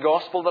remind you of the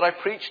gospel that I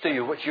preached to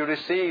you, which you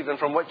received and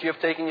from which you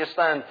have taken your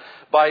stand.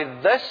 By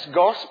this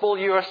gospel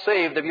you are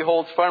saved, if you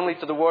hold firmly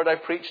to the word I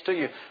preached to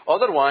you.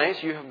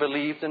 Otherwise, you have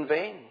believed in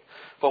vain.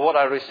 For what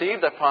I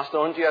received, I passed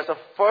on to you as of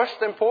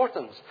first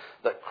importance,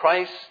 that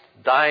Christ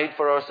died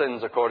for our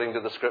sins according to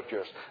the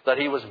Scriptures, that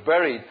he was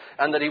buried,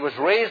 and that he was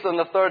raised on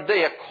the third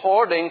day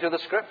according to the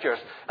Scriptures."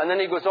 And then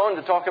he goes on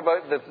to talk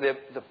about the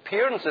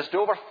appearances to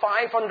over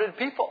 500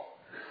 people.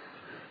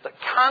 That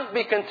can't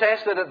be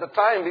contested at the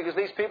time because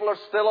these people are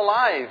still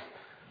alive,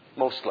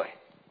 mostly.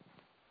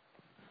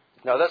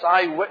 Now, this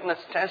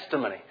eyewitness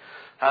testimony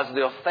has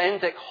the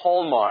authentic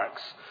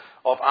hallmarks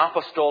of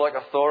apostolic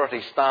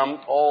authority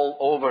stamped all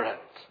over it.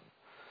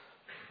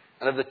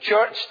 And if the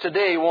church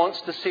today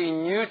wants to see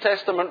New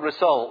Testament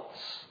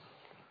results,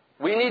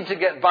 we need to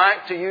get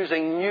back to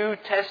using New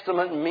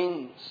Testament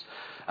means.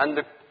 And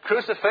the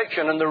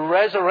crucifixion and the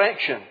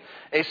resurrection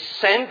is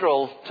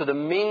central to the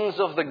means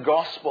of the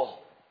gospel.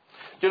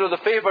 You know, the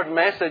favoured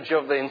message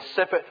of the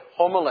incipit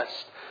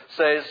homilist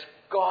says,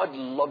 God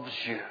loves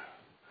you.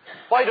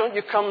 Why don't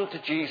you come to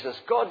Jesus?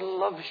 God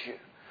loves you.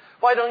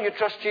 Why don't you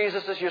trust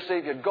Jesus as your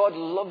Saviour? God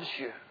loves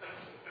you.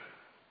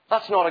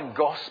 That's not a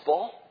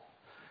gospel.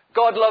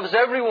 God loves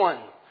everyone.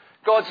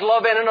 God's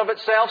love in and of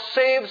itself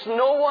saves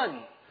no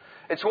one.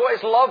 It's what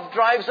His love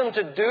drives Him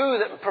to do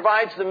that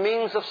provides the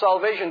means of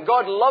salvation.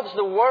 God loves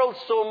the world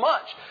so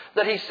much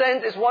that He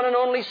sent His one and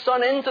only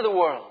Son into the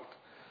world,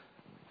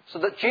 so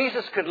that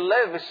Jesus could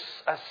live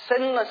a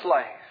sinless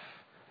life,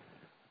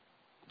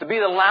 to be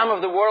the Lamb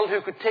of the world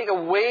who could take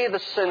away the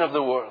sin of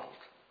the world.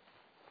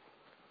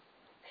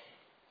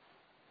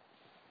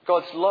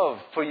 God's love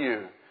for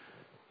you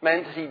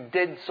meant that He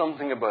did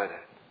something about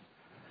it.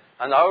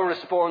 And our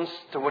response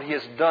to what He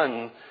has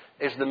done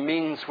is the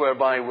means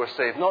whereby we're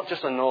saved. Not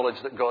just a knowledge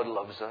that God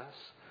loves us.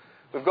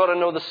 We've got to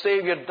know the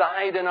Saviour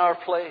died in our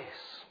place.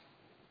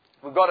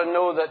 We've got to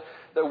know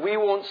that we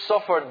won't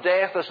suffer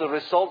death as a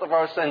result of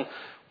our sin,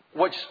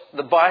 which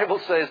the Bible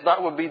says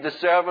that would be the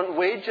servant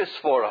wages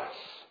for us.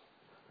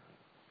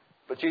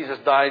 But Jesus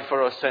died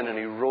for our sin and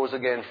He rose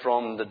again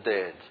from the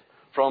dead,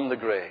 from the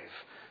grave,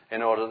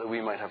 in order that we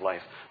might have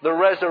life. The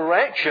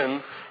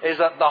resurrection is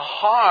at the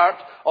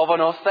heart of an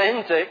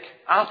authentic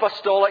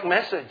apostolic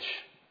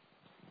message.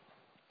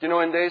 Do you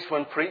know, in days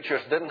when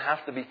preachers didn't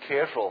have to be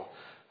careful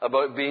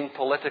about being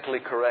politically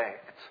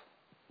correct,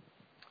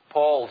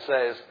 Paul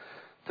says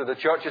to the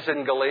churches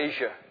in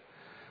Galatia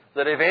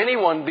that if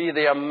anyone, be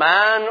they a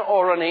man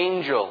or an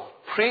angel,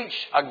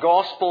 preach a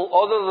gospel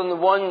other than the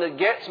one that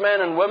gets men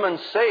and women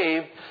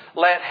saved,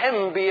 let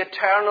him be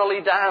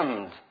eternally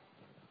damned.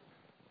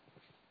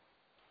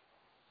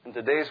 In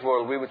today's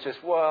world, we would say,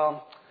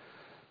 well,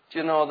 do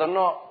you know,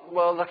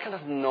 they're kind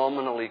of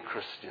nominally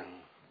Christian.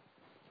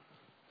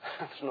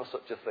 There's no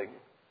such a thing.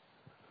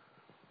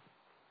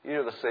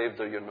 You're either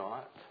saved or you're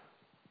not.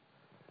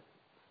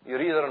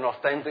 You're either an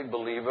authentic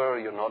believer or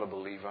you're not a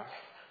believer.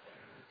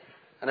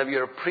 And if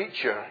you're a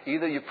preacher,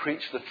 either you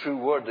preach the true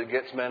word that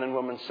gets men and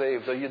women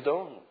saved or you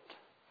don't.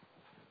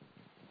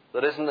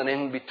 There isn't an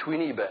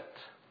in-betweeny bit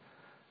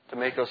to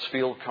make us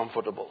feel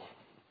comfortable.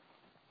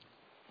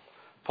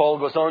 Paul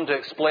goes on to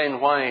explain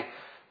why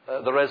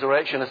the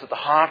resurrection is at the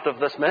heart of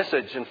this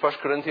message in 1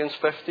 Corinthians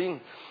 15.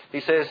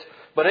 He says,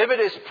 "But if it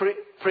is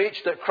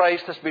preached that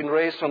Christ has been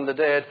raised from the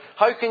dead,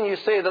 how can you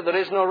say that there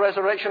is no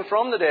resurrection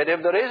from the dead?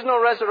 If there is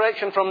no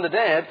resurrection from the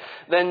dead,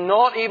 then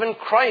not even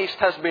Christ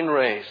has been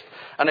raised.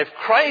 And if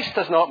Christ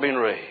has not been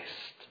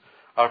raised,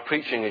 our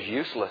preaching is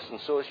useless, and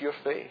so is your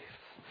faith.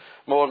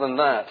 More than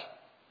that,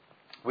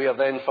 we are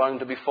then found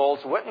to be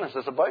false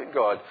witnesses about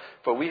God,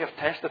 for we have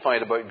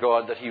testified about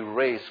God that He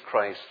raised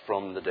Christ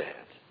from the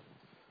dead."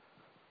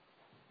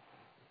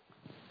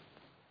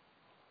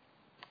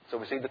 So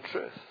we see the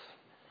truth.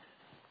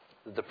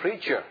 The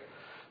preacher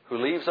who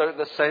leaves out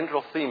the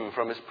central theme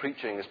from his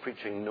preaching is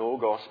preaching no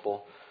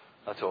gospel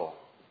at all.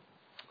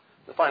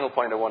 The final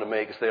point I want to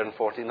make is there in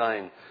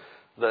 49,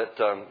 that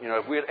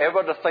if we're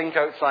ever to think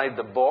outside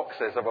the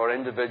boxes of our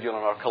individual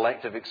and our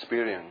collective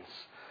experience,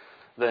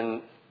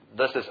 then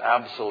this is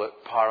absolute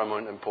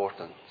paramount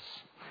importance.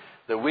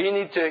 That we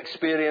need to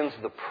experience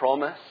the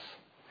promise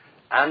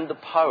and the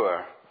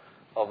power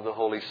of the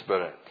Holy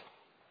Spirit.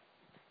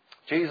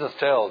 Jesus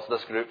tells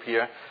this group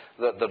here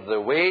that they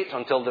wait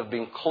until they've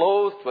been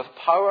clothed with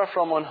power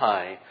from on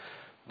high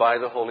by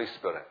the Holy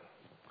Spirit.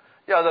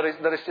 Yeah,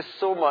 there is just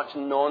so much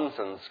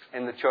nonsense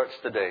in the church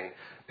today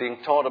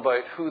being taught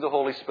about who the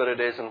Holy Spirit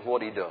is and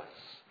what He does.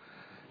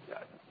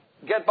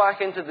 Get back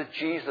into the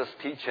Jesus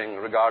teaching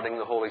regarding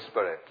the Holy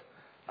Spirit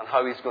and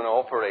how He's going to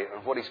operate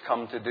and what He's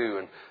come to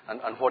do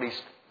and what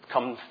He's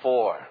come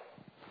for.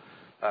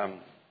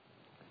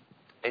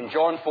 In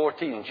John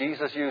 14,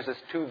 Jesus uses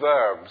two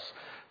verbs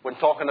when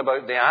talking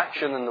about the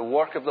action and the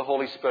work of the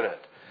Holy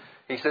Spirit.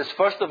 He says,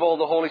 first of all,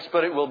 the Holy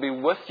Spirit will be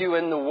with you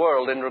in the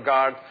world in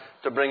regard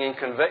to bringing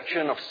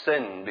conviction of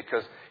sin,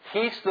 because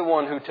He's the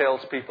one who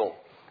tells people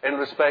in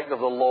respect of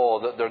the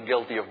law that they're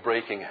guilty of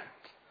breaking it.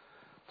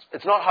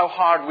 It's not how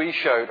hard we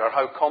shout or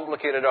how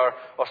complicated or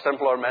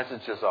simple our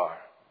messages are.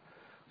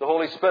 The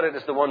Holy Spirit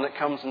is the one that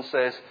comes and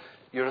says,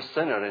 you're a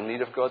sinner in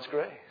need of God's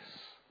grace.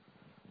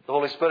 The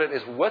Holy Spirit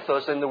is with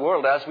us in the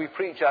world as we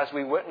preach, as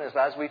we witness,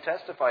 as we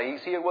testify.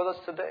 He's here with us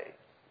today.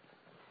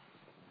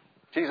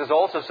 Jesus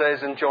also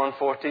says in John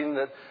 14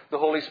 that the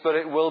Holy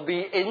Spirit will be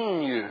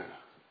in you.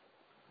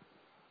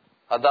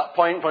 At that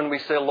point when we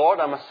say, Lord,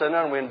 I'm a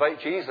sinner, and we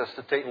invite Jesus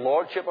to take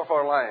lordship of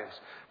our lives.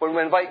 When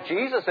we invite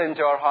Jesus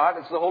into our heart,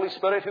 it's the Holy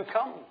Spirit who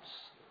comes,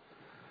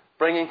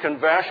 bringing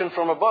conversion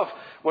from above.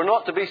 We're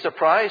not to be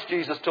surprised,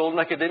 Jesus told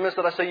Nicodemus,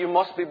 that I say you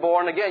must be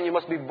born again. You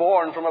must be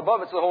born from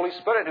above. It's the Holy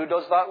Spirit who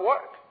does that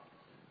work.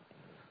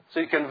 So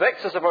He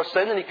convicts us of our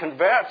sin and He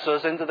converts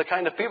us into the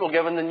kind of people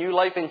given the new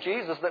life in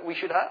Jesus that we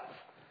should have.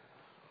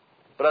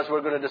 But as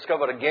we're going to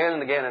discover again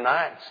and again in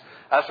Acts,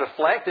 as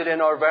reflected in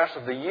our verse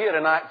of the year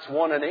in Acts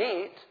 1 and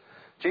 8,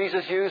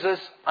 Jesus uses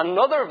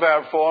another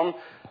verb form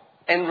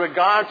in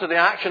regard to the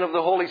action of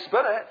the Holy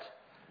Spirit.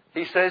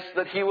 He says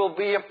that He will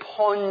be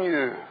upon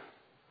you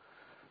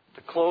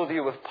to clothe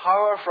you with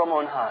power from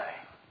on high.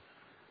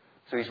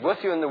 So He's with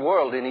you in the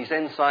world and He's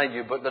inside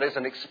you, but there is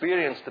an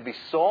experience to be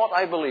sought,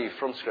 I believe,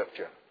 from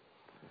Scripture.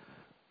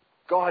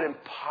 God,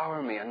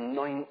 empower me,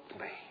 anoint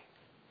me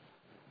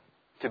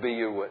to be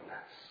your witness.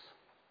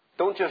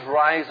 Don't just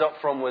rise up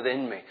from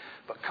within me,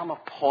 but come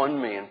upon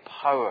me in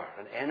power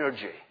and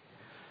energy.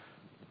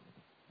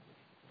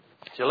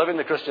 So living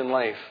the Christian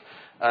life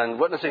and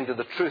witnessing to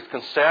the truth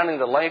concerning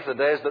the life, the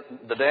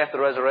death, the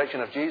resurrection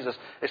of Jesus,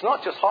 it's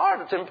not just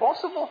hard, it's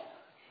impossible.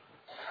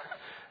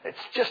 It's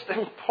just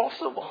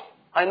impossible.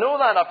 I know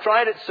that. I've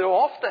tried it so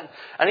often.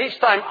 And each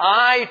time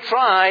I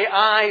try,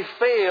 I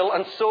fail,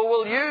 and so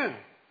will you.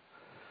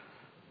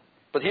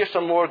 But here's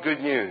some more good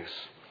news.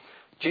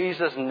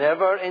 Jesus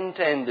never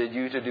intended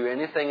you to do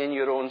anything in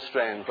your own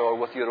strength or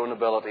with your own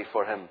ability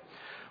for Him.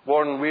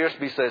 Warren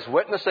Wiersbe says,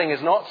 witnessing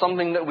is not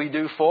something that we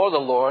do for the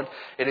Lord.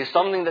 It is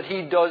something that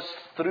He does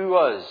through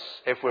us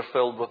if we're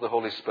filled with the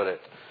Holy Spirit.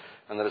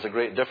 And there is a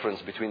great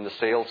difference between the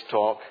sales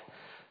talk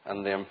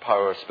and the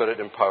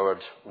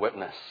Spirit-empowered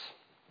witness.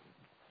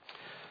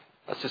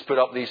 Let's just put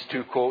up these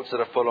two quotes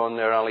that are put on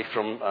there, Ali,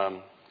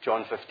 from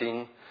John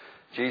 15.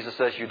 Jesus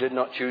says, you did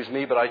not choose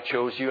me, but I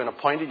chose you and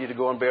appointed you to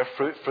go and bear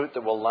fruit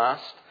that will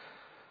last.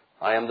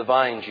 I am the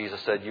vine,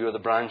 Jesus said. You are the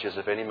branches.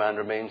 If any man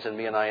remains in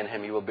me and I in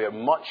him, he will bear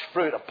much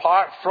fruit.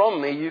 Apart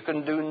from me, you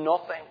can do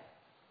nothing.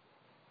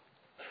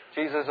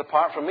 Jesus,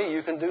 apart from me,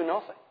 you can do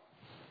nothing.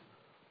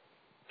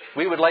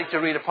 We would like to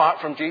read,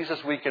 apart from Jesus,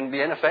 we can be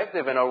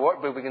ineffective in our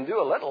work, but we can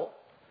do a little.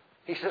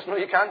 He says, no,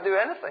 you can't do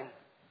anything.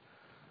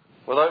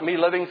 Without me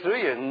living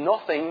through you,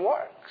 nothing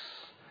works,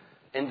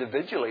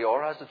 individually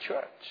or as a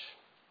church.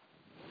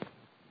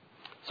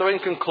 So in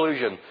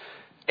conclusion,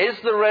 is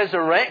the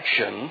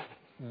resurrection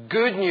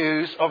good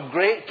news of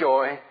great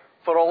joy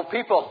for all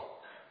people?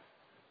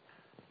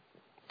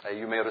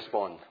 You may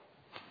respond.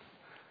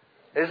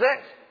 Is it?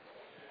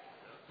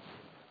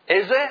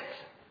 Is it? Yes.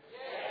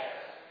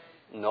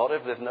 Not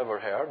if they've never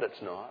heard,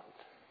 it's not.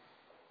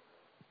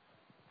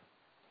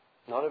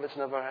 Not if it's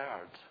never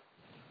heard.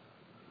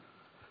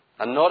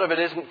 And not if it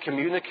isn't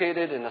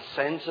communicated in a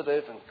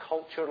sensitive and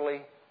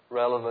culturally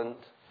relevant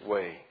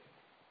way.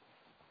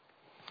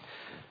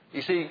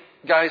 You see,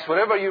 guys,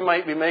 whatever you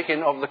might be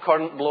making of the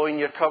current Blowing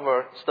Your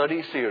Cover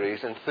study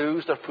series,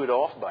 enthused or put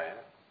off by it,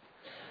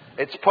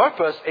 its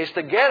purpose is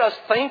to get us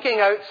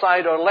thinking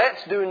outside our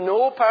let's do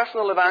no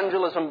personal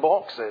evangelism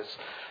boxes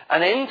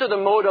and into the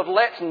mode of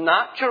let's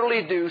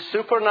naturally do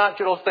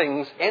supernatural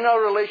things in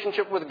our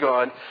relationship with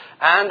God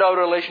and our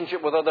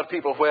relationship with other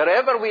people,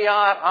 wherever we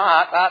are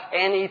at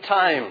any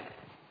time.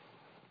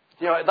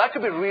 You know, that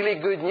could be really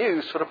good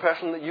news for a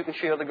person that you can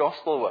share the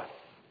gospel with.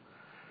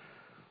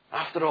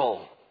 After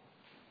all,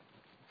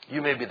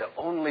 you may be the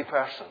only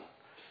person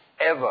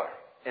ever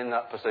in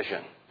that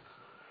position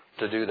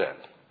to do that.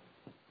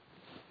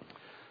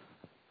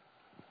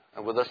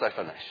 And with this I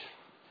finish.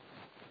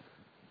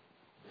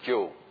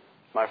 Joe,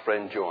 my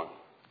friend John,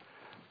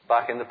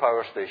 back in the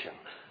power station.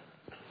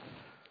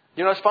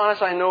 You know, as far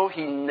as I know,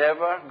 he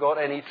never got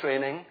any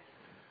training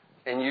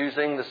in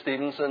using the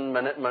Stevenson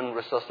Minuteman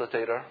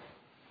resuscitator.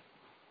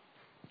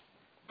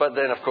 But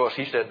then, of course,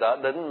 he said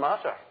that didn't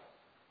matter.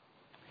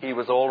 He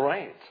was all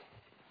right.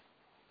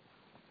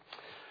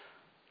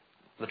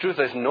 The truth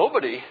is,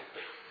 nobody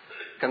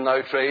can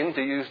now train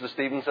to use the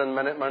Stevenson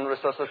Minuteman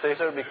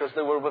resuscitator because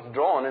they were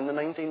withdrawn in the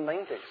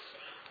 1990s.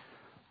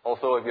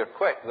 Although, if you're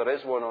quick, there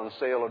is one on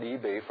sale on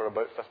eBay for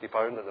about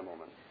 £50 at the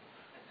moment.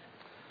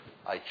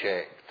 I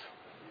checked.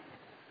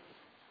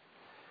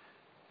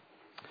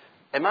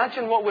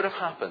 Imagine what would have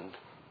happened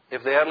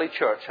if the early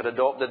church had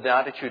adopted the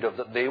attitude of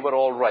that they were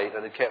all right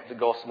and had kept the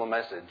gospel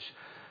message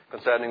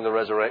concerning the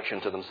resurrection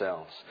to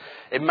themselves.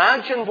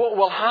 Imagine what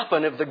will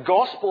happen if the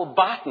gospel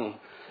baton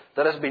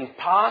that has been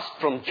passed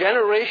from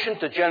generation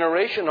to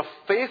generation of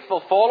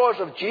faithful followers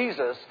of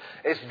Jesus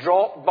is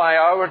dropped by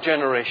our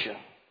generation.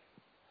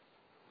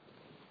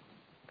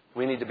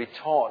 We need to be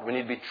taught, we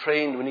need to be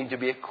trained, we need to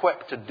be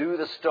equipped to do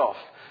the stuff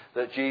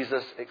that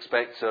Jesus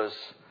expects us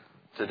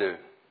to do.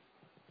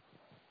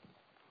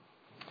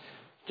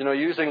 You know,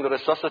 using the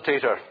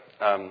resuscitator,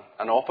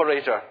 an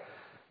operator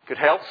could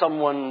help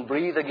someone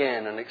breathe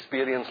again and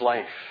experience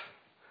life.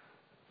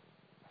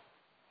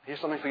 Here's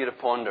something for you to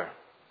ponder.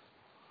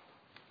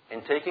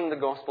 In taking the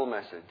gospel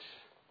message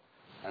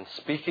and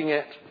speaking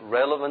it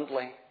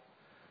relevantly,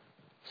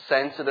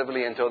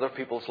 sensitively into other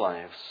people's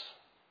lives,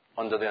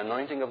 under the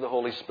anointing of the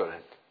Holy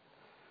Spirit,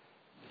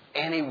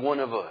 any one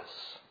of us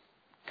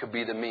could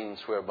be the means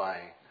whereby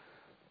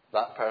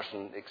that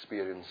person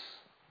experiences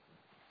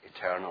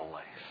eternal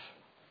life.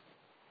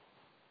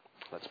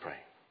 Let's pray.